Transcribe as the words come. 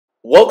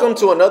Welcome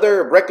to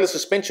another Reklez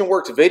Suspension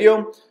Works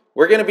video.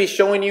 We're going to be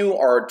showing you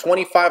our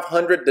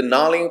 2500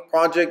 Denali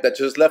project that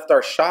just left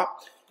our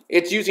shop.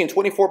 It's using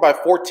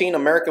 24x14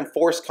 American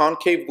Force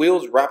concave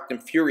wheels wrapped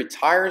in Fury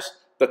tires.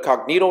 The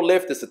Cognito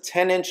lift is a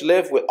 10-inch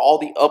lift with all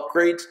the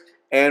upgrades.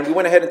 And we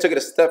went ahead and took it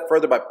a step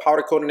further by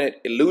powder coating it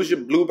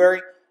Illusion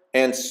Blueberry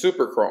and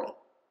Super Chrome.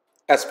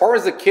 As far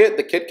as the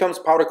kit comes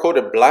powder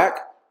coated black,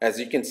 as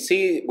you can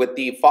see with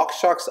the Fox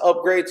Shocks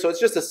upgrade. So it's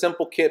just a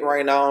simple kit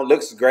right now.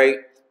 Looks great.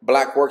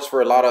 Black works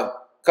for a lot of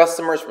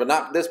customers, but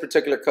not this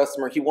particular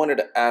customer. He wanted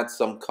to add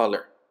some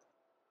color.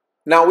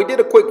 Now, we did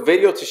a quick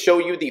video to show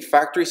you the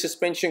factory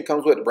suspension.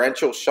 Comes with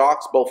Rancho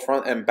shocks, both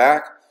front and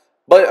back.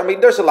 But, I mean,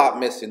 there's a lot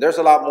missing. There's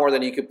a lot more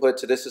than you could put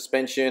to this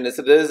suspension. It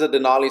is a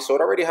Denali, so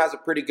it already has a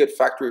pretty good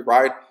factory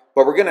ride.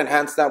 But we're going to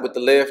enhance that with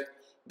the lift.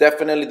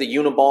 Definitely the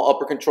Uniball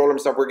upper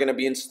controllers that we're going to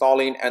be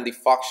installing and the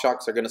Fox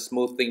Shocks are going to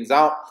smooth things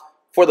out.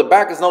 For the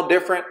back, is no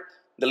different.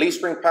 The leaf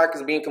spring pack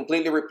is being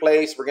completely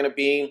replaced. We're going to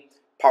be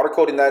powder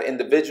coating that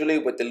individually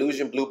with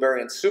Illusion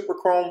Blueberry and Super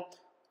Chrome.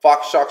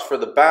 Fox Shocks for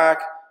the back.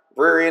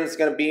 Rear end is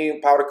going to be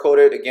powder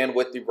coated again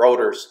with the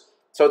rotors.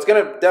 So it's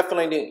going to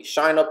definitely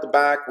shine up the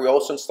back. We're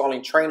also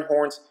installing train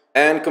horns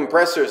and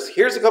compressors.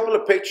 Here's a couple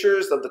of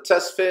pictures of the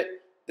test fit.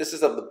 This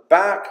is of the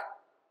back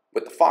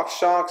with the Fox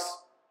Shocks.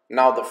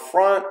 Now the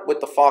front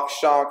with the Fox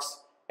Shocks.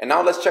 And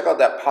now let's check out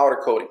that powder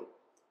coating.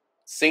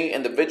 See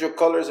individual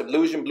colors of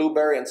Illusion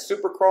Blueberry and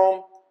Super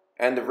Chrome.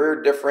 And the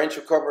rear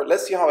differential cover.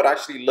 Let's see how it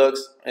actually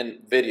looks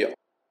in video.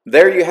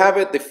 There you have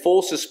it, the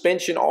full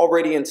suspension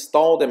already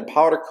installed and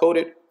powder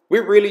coated. We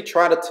really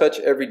try to touch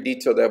every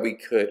detail that we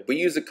could. We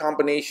use a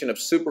combination of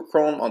Super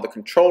Chrome on the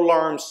control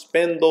arms,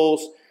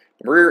 spindles,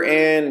 rear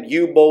end,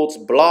 U-bolts,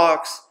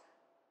 blocks,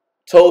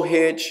 tow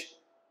hitch,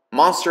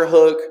 monster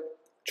hook,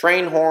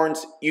 train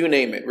horns, you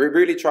name it. We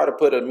really try to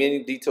put as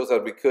many details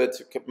as we could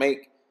to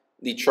make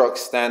the truck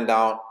stand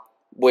out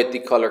with the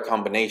color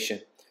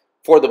combination.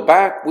 For the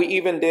back, we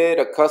even did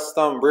a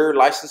custom rear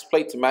license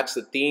plate to match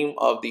the theme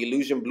of the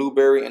Illusion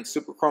Blueberry and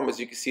Super Chrome. As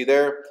you can see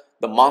there,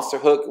 the monster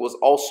hook was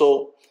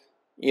also,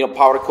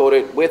 powder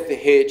coated with the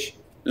hitch.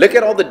 Look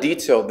at all the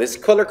detail. This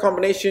color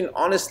combination,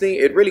 honestly,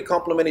 it really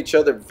complements each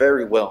other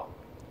very well.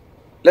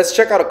 Let's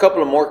check out a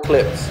couple of more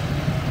clips.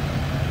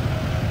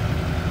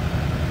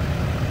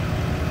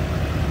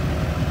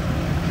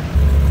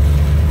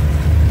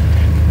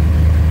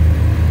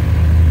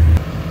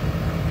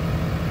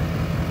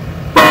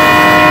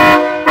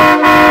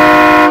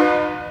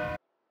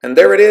 And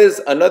there it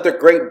is, another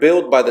great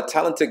build by the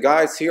talented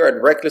guys here at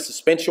Reklez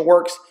Suspension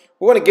Works.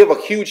 We want to give a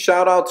huge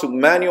shout out to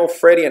Manuel,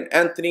 Freddie, and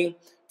Anthony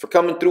for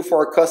coming through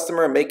for our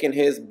customer and making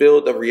his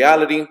build a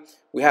reality.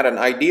 We had an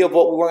idea of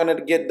what we wanted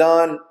to get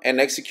done and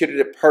executed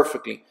it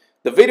perfectly.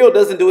 The video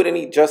doesn't do it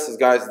any justice,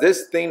 guys.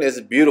 This thing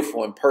is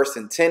beautiful in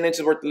person. 10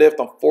 inches worth of lift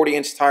on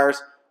 40-inch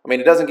tires. I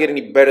mean, it doesn't get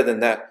any better than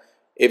that.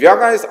 If y'all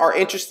guys are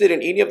interested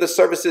in any of the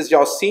services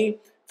y'all see,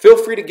 feel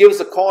free to give us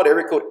a call at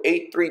area code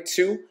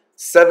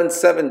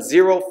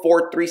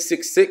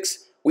 832-770-4366.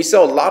 We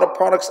sell a lot of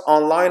products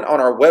online on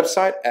our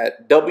website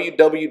at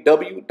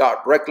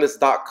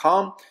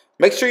www.reklez.com.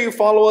 Make sure you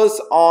follow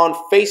us on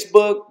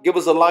Facebook. Give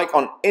us a like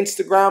on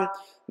Instagram.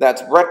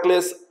 That's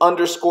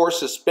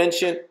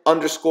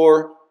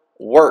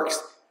Reklez_suspension_works.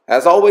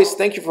 As always,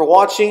 thank you for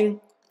watching.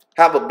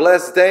 Have a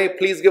blessed day.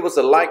 Please give us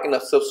a like and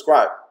a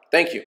subscribe.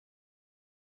 Thank you.